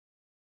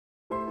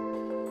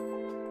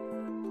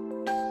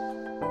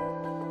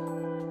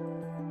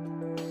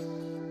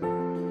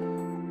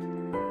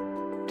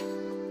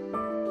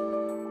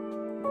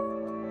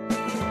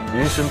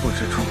人生不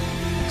知处，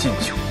近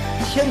酒。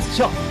天子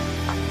笑，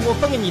我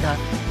分给你一坛，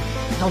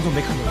当做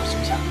没看见我形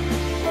象。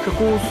这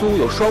姑苏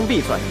有双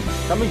璧在，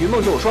咱们云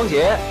梦就有双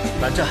杰。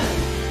蓝湛，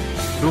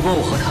如果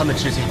我和他们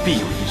之间必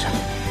有一战，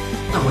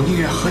那我宁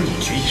愿和你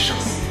决一生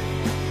死。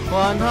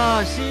管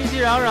他熙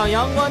熙攘攘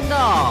阳关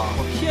道，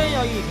我偏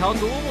要一条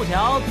独木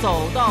桥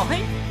走到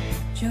黑。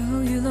骤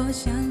雨落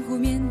向湖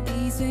面，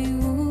滴碎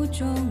坞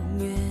中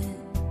月。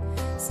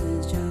四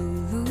周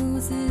露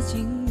似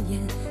惊艳，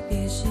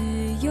别时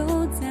又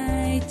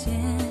再见。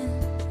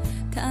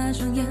他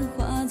双眼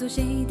化作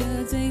谁的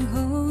最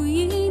后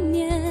一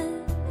念？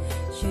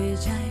血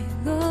钗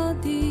落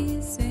地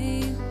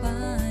碎花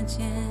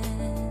间。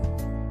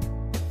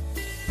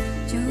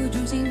酒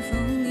中信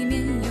封里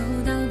面有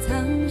刀藏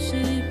诗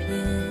篇，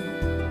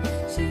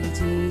谁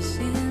寄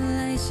写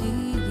来戏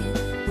言？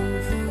不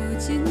负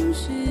净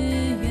世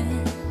远。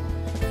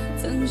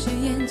曾誓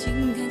言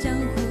情谈江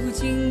湖，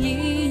情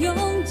义永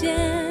结。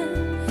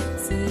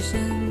死生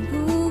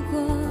不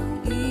过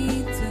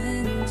一樽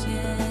前。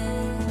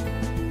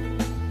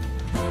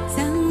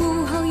三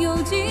五好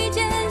友齐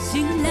肩，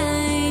行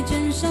来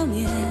正少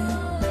年。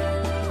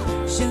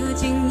射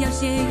尽妖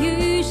邪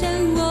余生，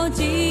我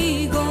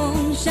即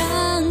弓上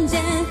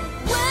箭。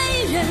为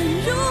人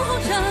如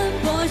红尘，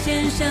拨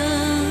弦声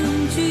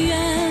去远。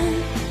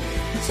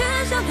且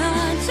笑他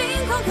轻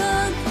狂客，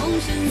同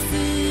生死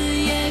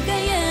也敢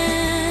言。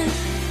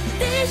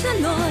笛声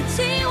落，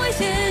情未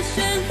歇，悬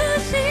河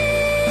洗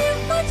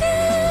我剑。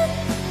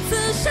此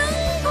生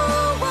不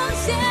忘，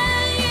献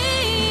云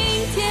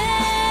天。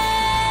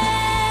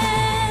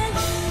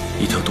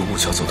一条独木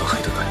桥走到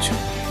黑的感觉，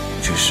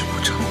举世不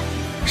争，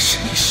谁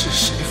是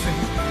谁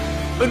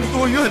非？恩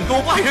多与很多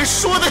外人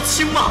说得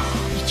清吗？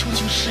你究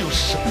竟是有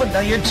什么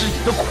难言之隐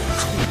的苦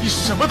处？你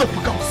什么都不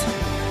告诉我，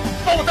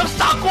把我当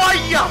傻瓜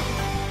一样。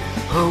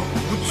无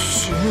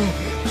趣，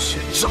却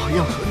照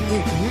样和你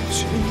无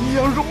趣一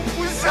样容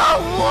不下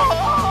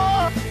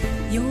我。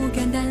有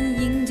肝胆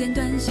阴间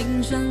断，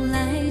星霜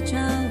来照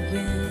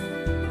月。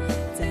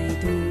再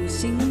度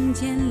行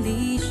千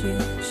里雪，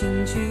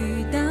寻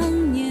去当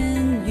年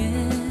约。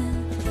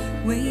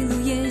微露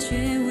夜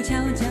血污悄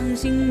将，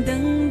星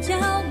灯浇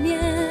灭。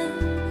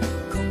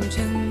空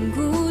城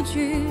故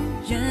去，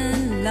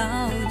人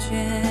老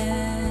却。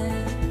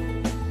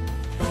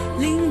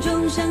林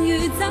中尚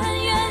余残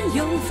垣，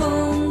有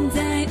风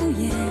在呜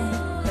咽。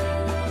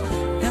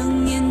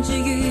当年知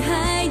遇，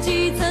还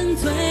记曾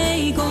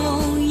摧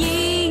弓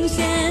引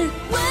弦。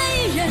为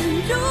人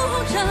如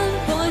红尘，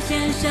拨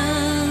弦声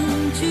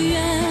去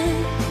远。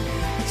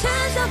且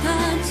笑他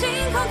轻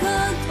狂客，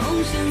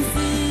同生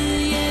死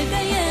也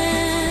敢言。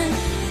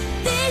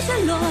笛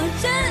声落，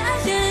真爱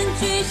现，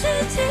举世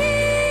情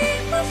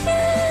不现。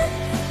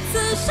此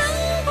生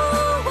不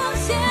忘，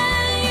献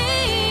云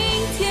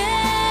天。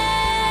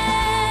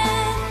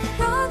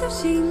若独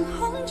行红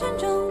尘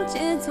中，皆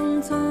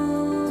匆匆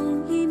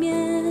一面。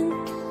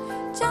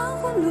江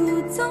湖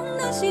路总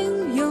能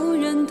行，有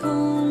人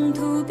同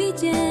途必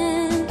见。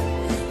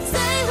虽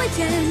会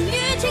见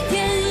于青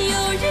天，有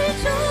日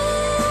出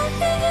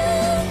边缘。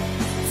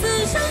此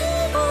生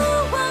不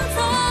忘曾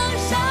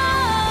少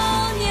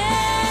年。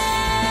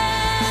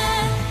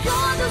若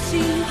独行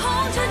红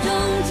尘中，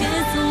皆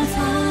匆匆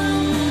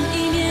一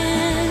面。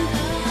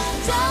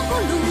江湖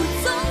路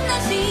总难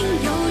行，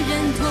有人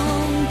同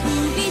途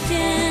必见。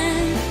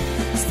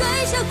虽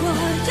笑过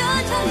这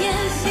场烟，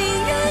星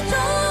月中